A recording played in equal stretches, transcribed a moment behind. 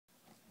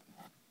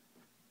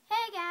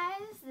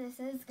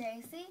This is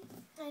Gracie.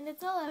 And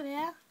it's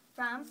Olivia.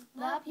 From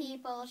The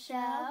People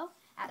Show,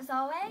 as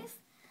always.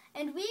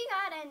 And we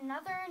got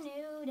another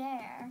new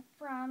dare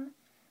from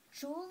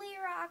Julie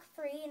Rock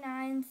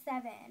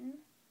 397.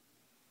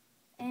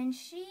 And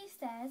she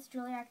says,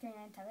 Julie Rock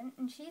 397,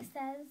 and she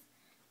says,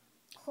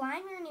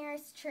 climb your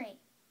nearest tree.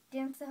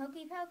 Dance the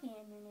hokey pokey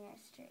in your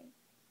nearest tree.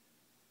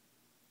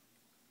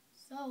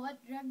 So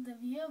what drugs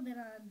have you been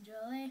on,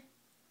 Julie?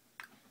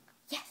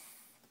 Yes!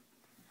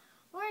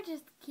 We're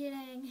just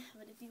kidding.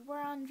 But if you were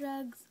on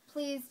drugs,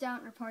 please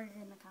don't report it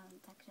in the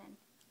comment section.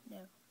 No.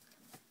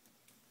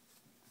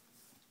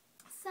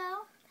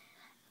 So,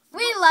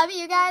 we love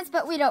you guys,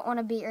 but we don't want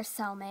to be your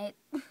cellmate.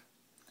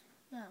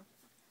 No.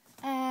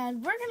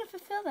 And we're going to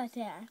fulfill that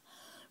dare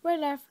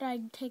right after I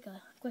take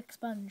a quick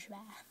sponge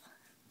bath.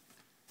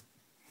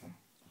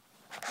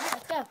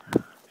 Let's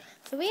go.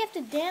 So we have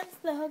to dance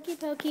the hokey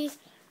pokey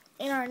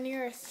in our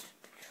nearest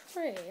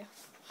tree.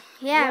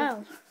 Yeah.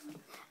 Wow.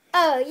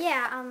 Oh,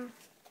 yeah,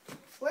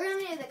 we're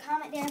going to do the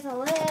comment dance a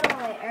little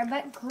later,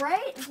 but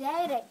great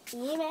day to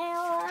email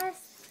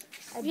us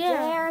a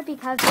dare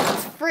because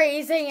it's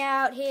freezing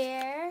out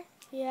here.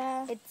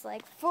 Yeah. It's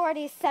like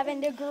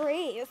 47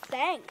 degrees.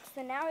 Thanks.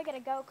 And now we got to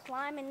go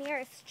climb a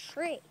nearest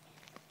tree.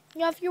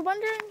 Yeah, if you're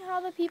wondering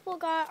how the people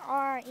got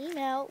our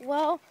email,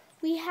 well,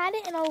 we had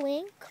it in a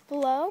link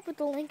below, but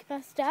the link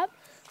messed up.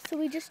 So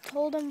we just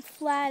told them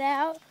flat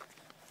out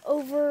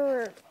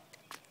over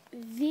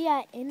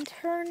via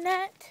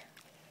internet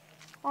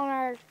on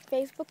our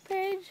Facebook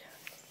page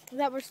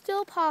that we're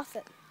still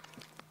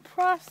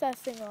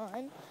processing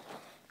on.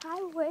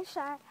 I wish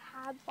I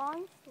had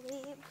long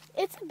sleeves.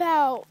 It's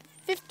about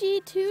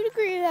 52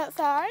 degrees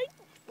outside.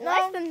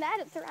 Less than that,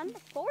 it's around the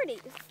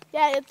 40s.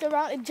 Yeah,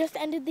 it just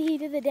ended the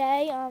heat of the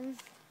day.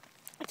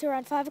 It's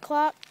around 5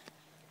 o'clock.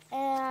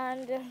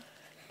 And,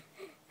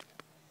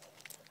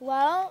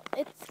 well,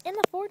 it's in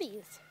the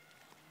 40s.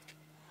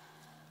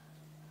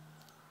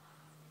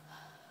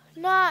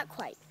 Not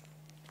quite.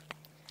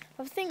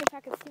 I was thinking if I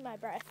could see my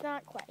breath.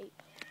 Not quite.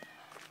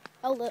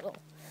 A little.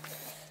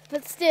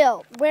 But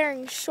still,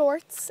 wearing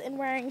shorts and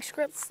wearing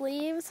short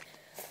sleeves,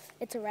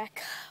 it's a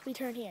wreck. We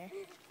turn here.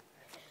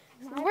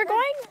 We're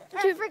going to...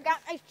 I forgot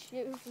my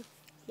shoes.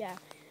 Yeah,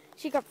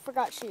 she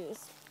forgot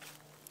shoes.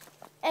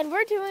 And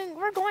we're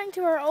going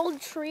to our old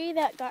tree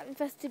that got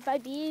infested by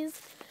bees,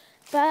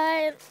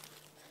 but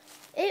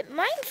it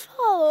might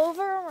fall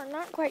over. We're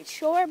not quite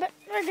sure, but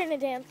we're gonna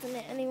dance in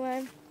it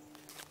anyway.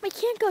 We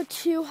can't go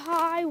too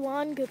high,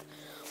 because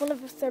one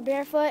of us are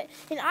barefoot,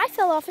 and I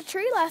fell off a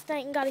tree last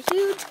night and got a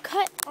huge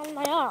cut on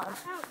my arm.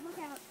 Oh, look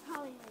out,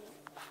 Hollywood.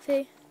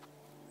 See?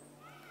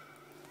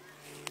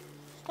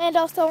 And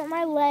also on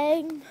my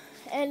leg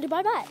and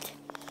my butt.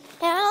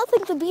 And I don't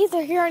think the bees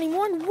are here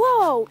anymore. And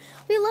whoa!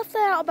 We left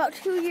that out about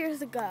 2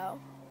 years ago.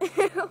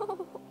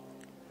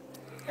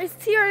 It's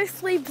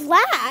seriously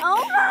black.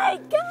 Oh my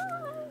god!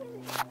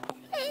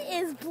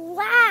 It is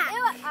black.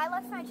 Ew, I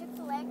left my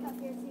Chick-fil-A cup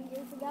here 2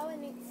 years ago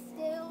and it's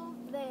still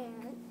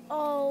there.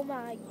 Oh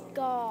my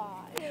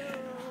god.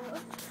 Ew.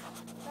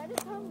 That is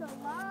from the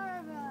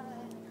larva.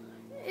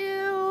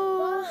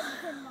 Ew.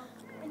 Bugs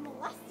and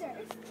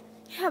molesters.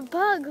 Yeah,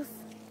 bugs.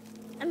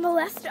 And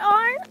molester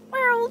aren't?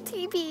 Our old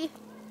TV.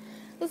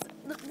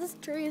 This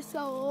tree is so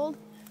old.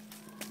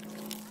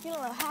 You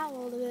don't know how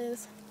old it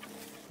is.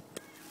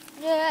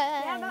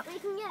 Yeah, but we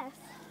can guess.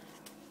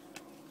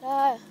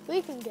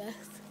 We can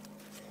guess.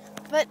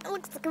 But it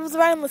looks like it was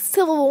around the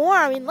Civil War.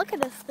 I mean, look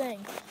at this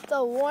thing. It's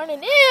all worn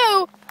and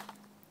ew!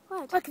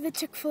 What? Look at the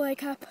Chick-fil-A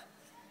cup.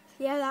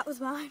 Yeah, that was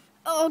mine.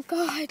 Oh,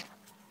 God.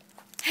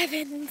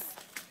 Heavens.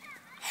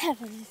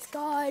 Heavens,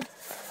 God.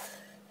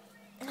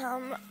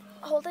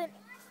 Hold it.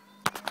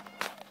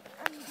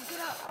 I need to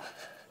get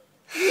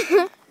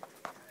up.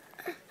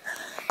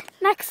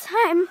 Next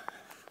time,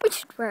 we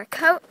should wear a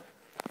coat.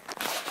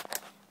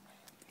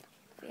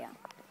 Yeah.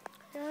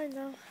 Yeah, I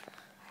know.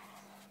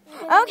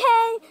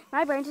 Okay,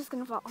 my brain's just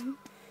gonna fall.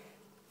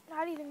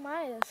 Not even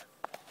mine is.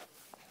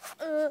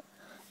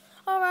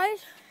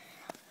 Alright.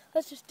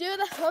 Let's just do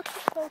the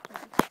hokey pokey.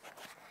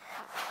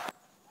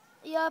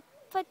 You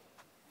put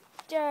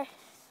your...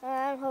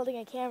 I'm holding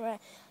a camera.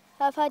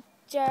 You put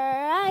your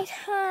right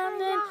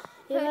hand in.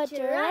 You put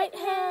your right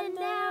hand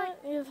out.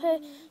 You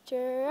put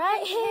your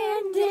right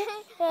hand in.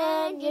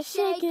 And you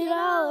shake it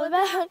all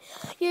about.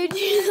 You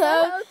do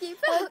the hokey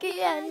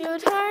pokey and you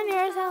turn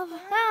yourself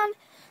around.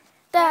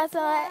 That's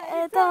what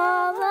it's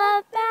all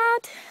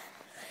about.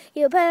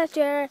 You put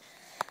your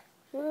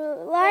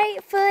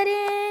right foot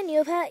in,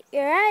 you put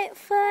your right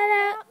foot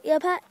out, you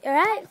put your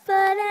right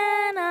foot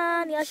in,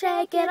 and you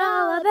shake it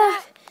all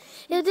about.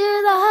 You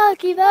do the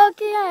hokey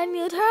pokey and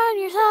you turn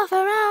yourself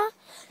around.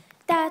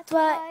 That's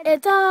what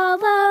it's all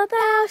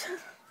about.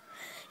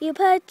 You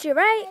put your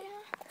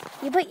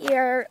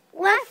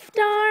left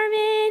arm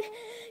in,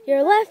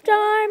 your left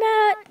arm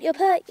out, you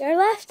put your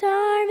left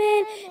arm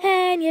in,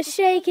 and you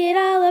shake it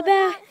all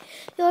about.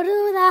 You'll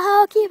do the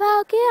hokey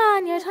pokey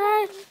and you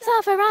turn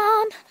yourself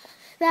around.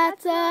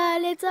 That's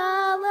what it's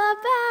all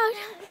about.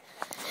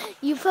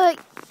 You put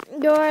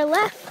your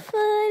left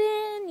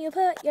foot in, you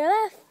you put your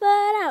left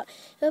foot out.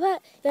 You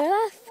put your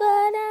left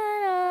foot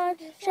on,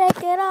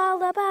 shake it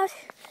all about.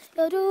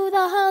 You do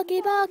the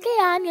hokey pokey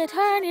and you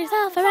turn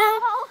yourself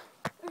around.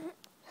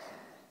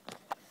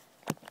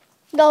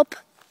 Nope,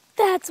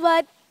 that's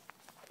what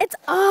it's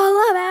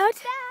all about.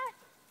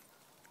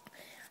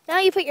 Now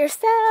you put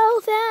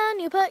yourself down,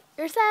 you put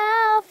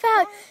yourself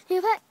out,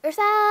 you put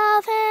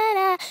yourself in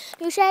and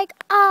you shake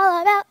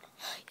all about.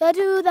 You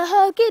do the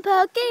hokey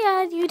pokey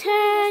and you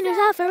turn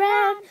yourself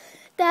around.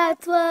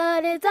 That's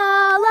what it's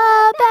all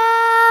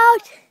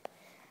about.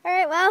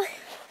 Alright, well,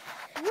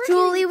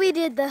 Julie, we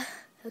did the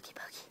hokey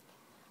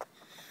pokey.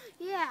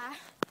 Yeah.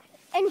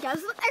 And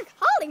guess what they're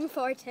calling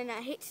for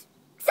tonight?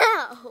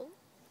 So.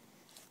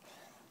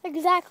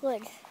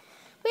 Exactly.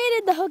 We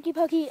did the hokey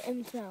pokey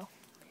in snow.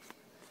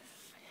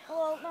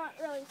 Well, not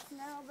really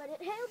snow, but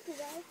it hailed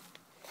today.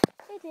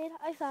 It did.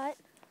 I saw it.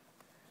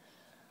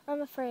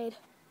 I'm afraid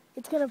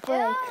it's gonna break.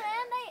 Oh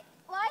man,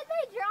 why are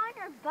they drawing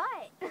her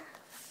butt?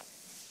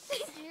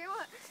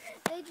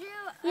 They drew.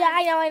 Yeah,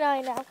 I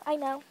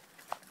know.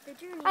 They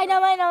drew. I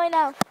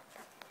know.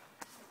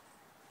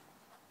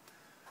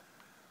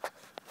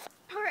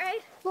 All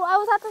right. Well, I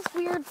was at this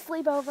weird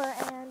sleepover,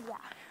 and yeah.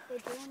 They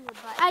drew on your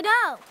butt. I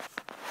know.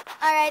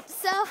 All right,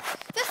 so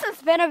this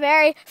has been a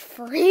very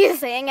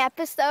freezing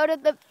episode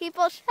of the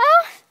People Show.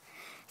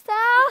 So,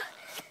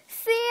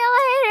 see you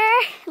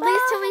later. At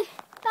least till we.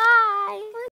 Bye.